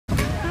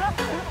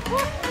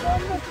Hello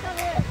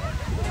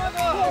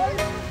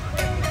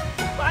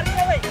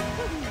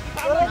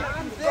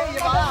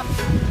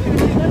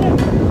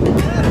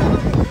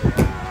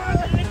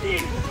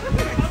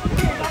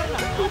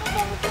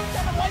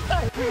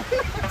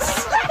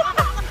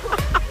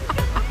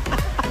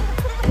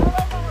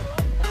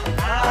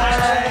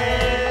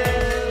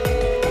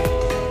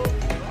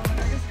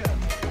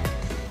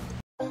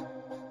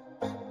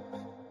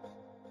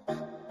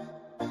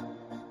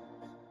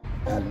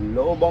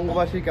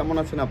বঙ্গবাসী, কেমন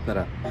আছেন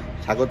আপনারা?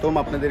 স্বাগতম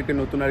আপনাদেরকে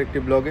নতুন আরেকটি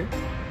ব্লগে,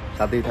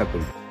 সাথেই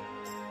থাকুন।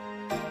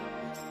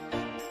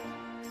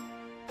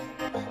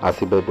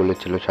 আসিফ ভাই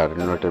বলেছিল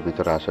 9:30টার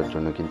ভিতরে আসার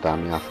জন্য, কিন্তু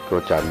আমি আজকেও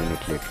 4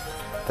 মিনিট লেট,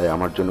 তাই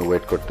আমার জন্য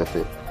ওয়েট করতেছে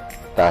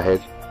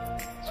তাহের,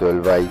 সোহেল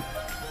ভাই,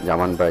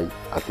 জামান ভাই,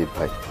 আসিফ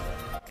ভাই।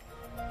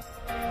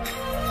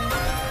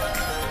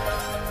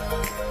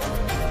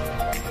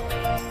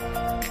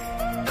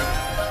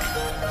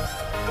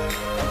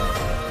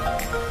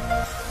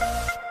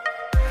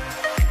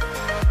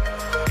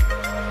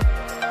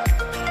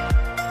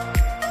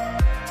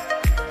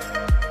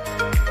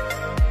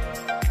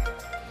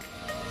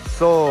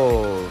 তো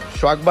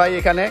সোহাগ ভাই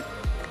এখানে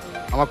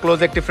আমার ক্লোজ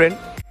একটি ফ্রেন্ড।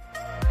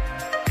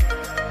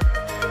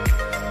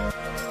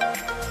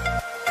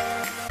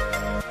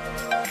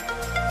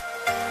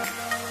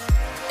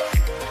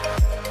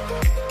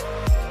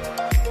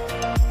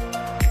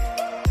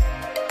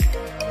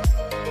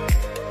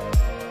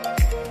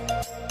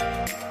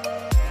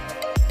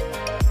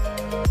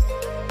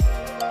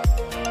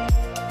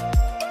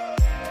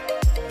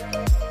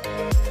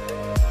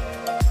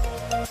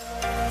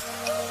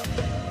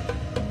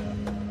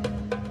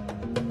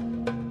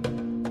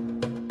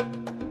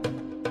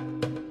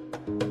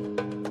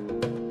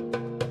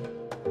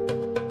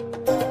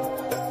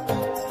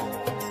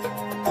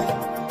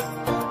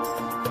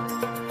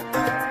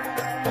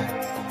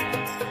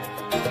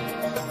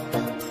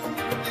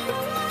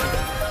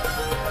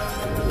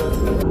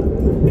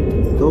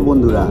 তো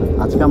বন্ধুরা,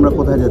 আজকে আমরা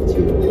কোথায় যাচ্ছি?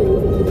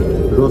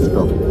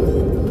 রোস্টক।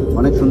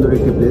 অনেক সুন্দর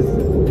একটি প্লেস,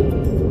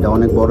 এটা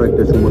অনেক বড়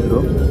একটা সমুদ্র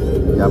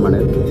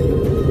জার্মানের।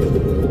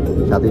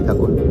 সাথেই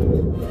থাকুন।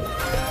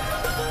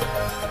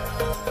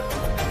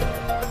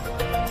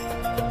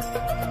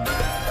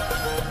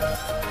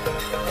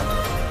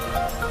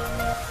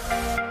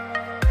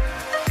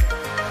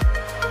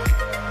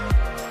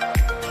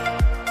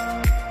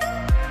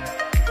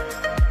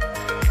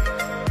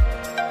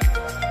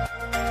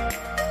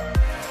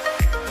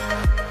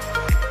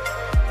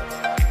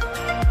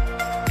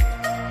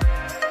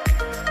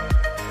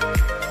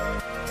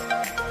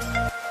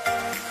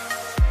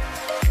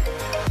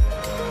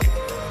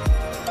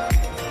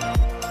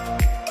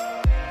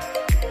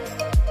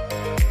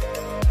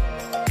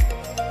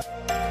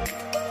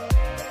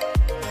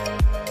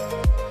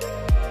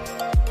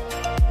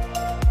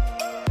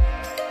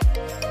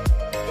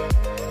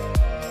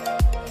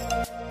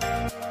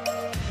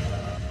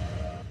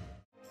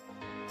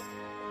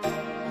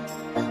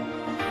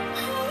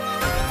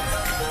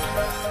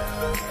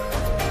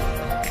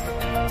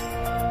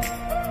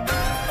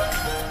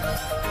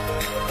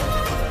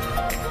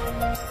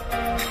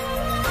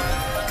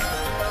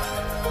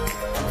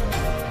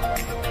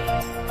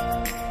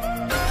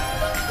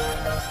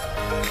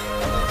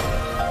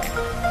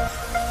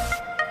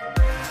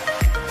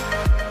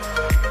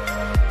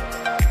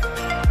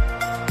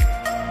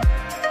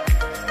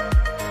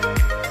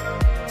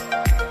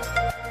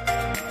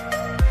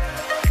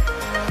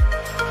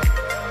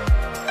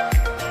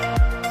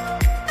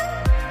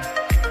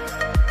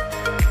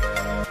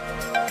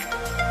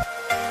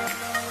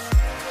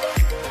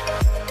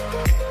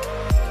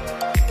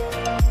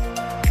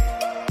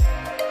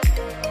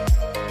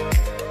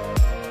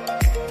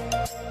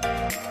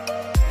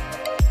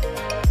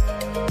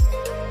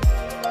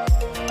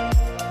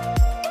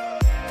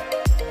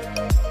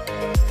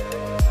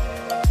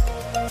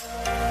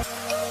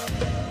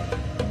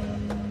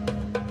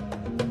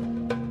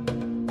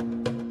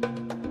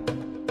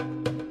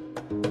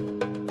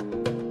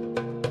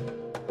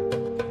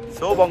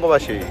 তো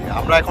বঙ্গবাসী,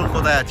 আমরা এখন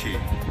কোথায় আছি?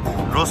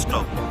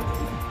 রোস্টক।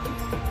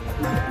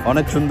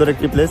 অনেক সুন্দর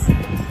একটি প্লেস।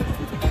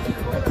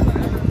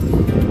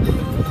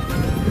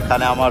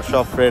 এখানে আমার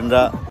সব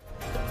ফ্রেন্ডরা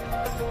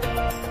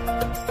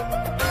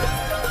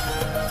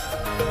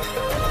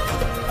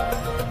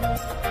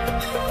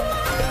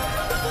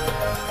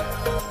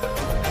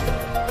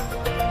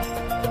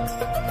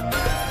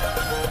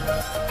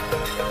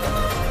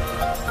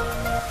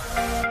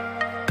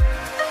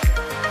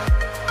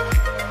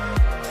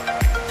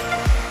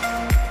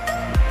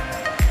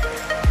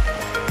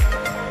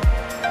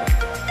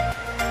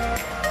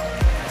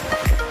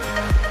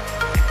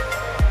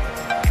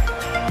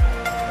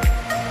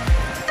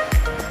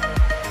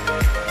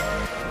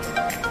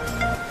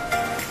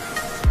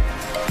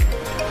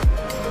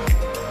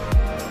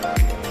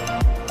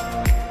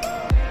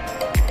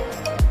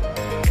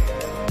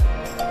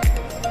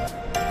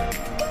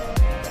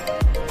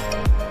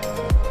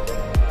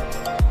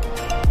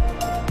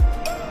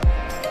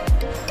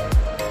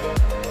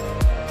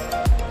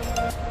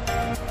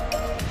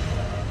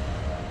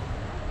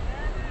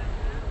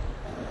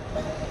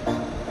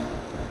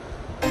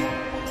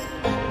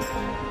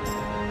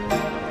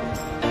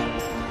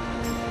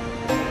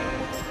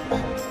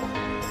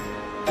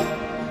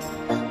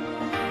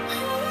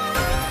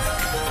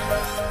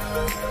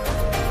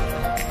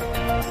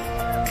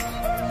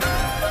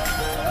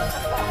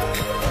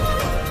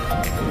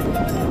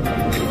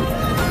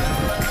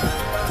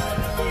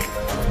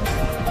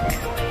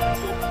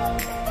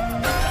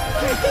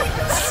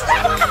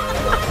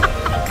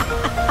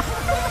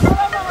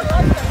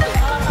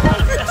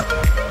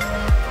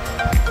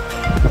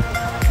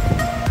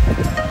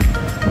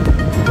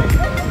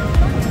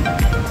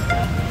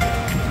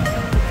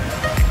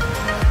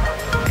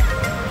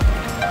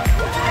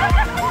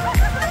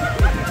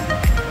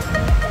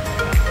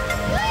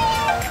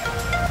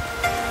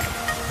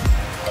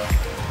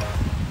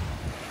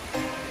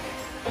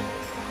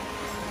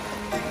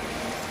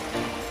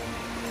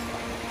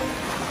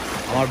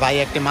আমার ভাই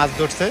একটি মাছ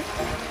ধরছে,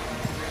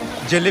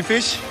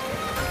 জেলিফিশ।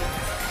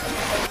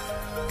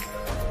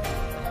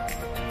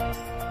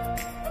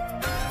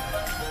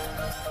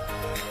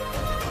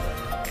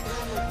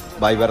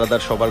 ভাই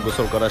বারাদার সবার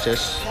গোসল করা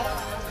শেষ।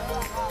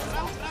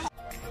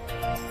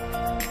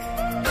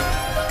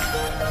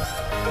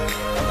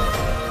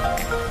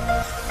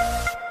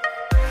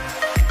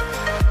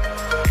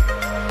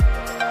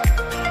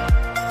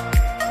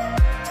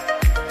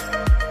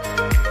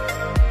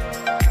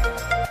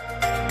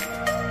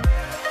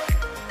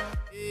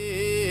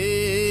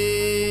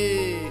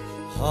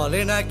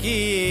 হলে নাকি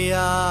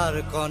আর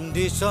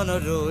কন্ডিশন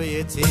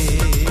রয়েছে,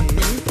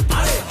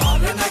 আরে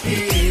হলে নাকি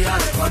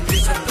আর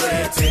কন্ডিশন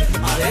রয়েছে,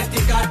 আরে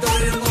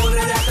টিকাটোর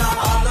মোড়ে একটা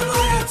হল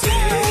রয়েছে,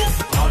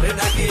 হলে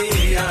নাকি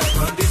আর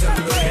কন্ডিশন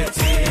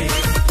রয়েছে।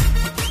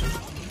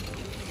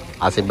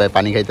 আসিফ ভাই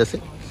পানি খাইতেছে,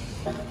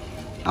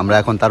 আমরা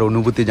এখন তার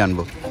অনুভূতি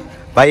জানবো।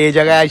 ভাই এই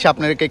জায়গায় আইসা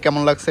আপনাদেরকে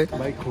কেমন লাগছে?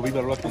 ভাই খুবই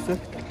ভালো লাগতেছে,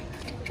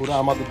 পুরো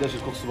আমাদের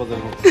দেশের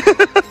কক্সবাজারের মতো।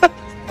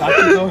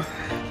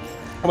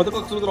 আমাদের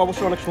কক্সবাজার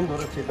অবশ্যই অনেক সুন্দর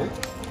আছে,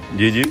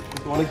 জি জি,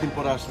 অনেকদিন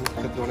পরে আসলে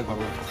অনেক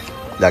ভালো লাগছে।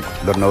 যাক,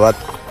 ধন্যবাদ।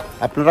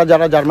 আপনারা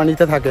যারা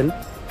জার্মানিতে থাকেন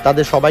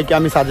তাদের সবাইকে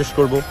আমি সাজেস্ট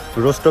করব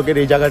রোস্টকের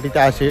এই জায়গাটিতে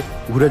আসে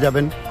ঘুরে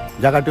যাবেন,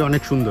 জায়গাটি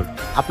অনেক সুন্দর।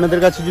 আপনাদের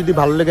কাছে যদি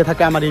ভালো লেগে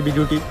থাকে আমার এই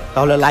ভিডিওটি,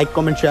 তাহলে like,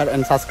 comment, share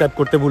and subscribe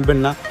করতে ভুলবেন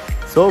না।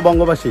 সো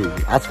বঙ্গবাসী,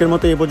 আজকের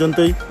মতো এ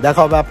পর্যন্তই।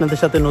 দেখা হবে আপনাদের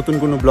সাথে নতুন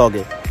কোনো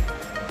ব্লগে।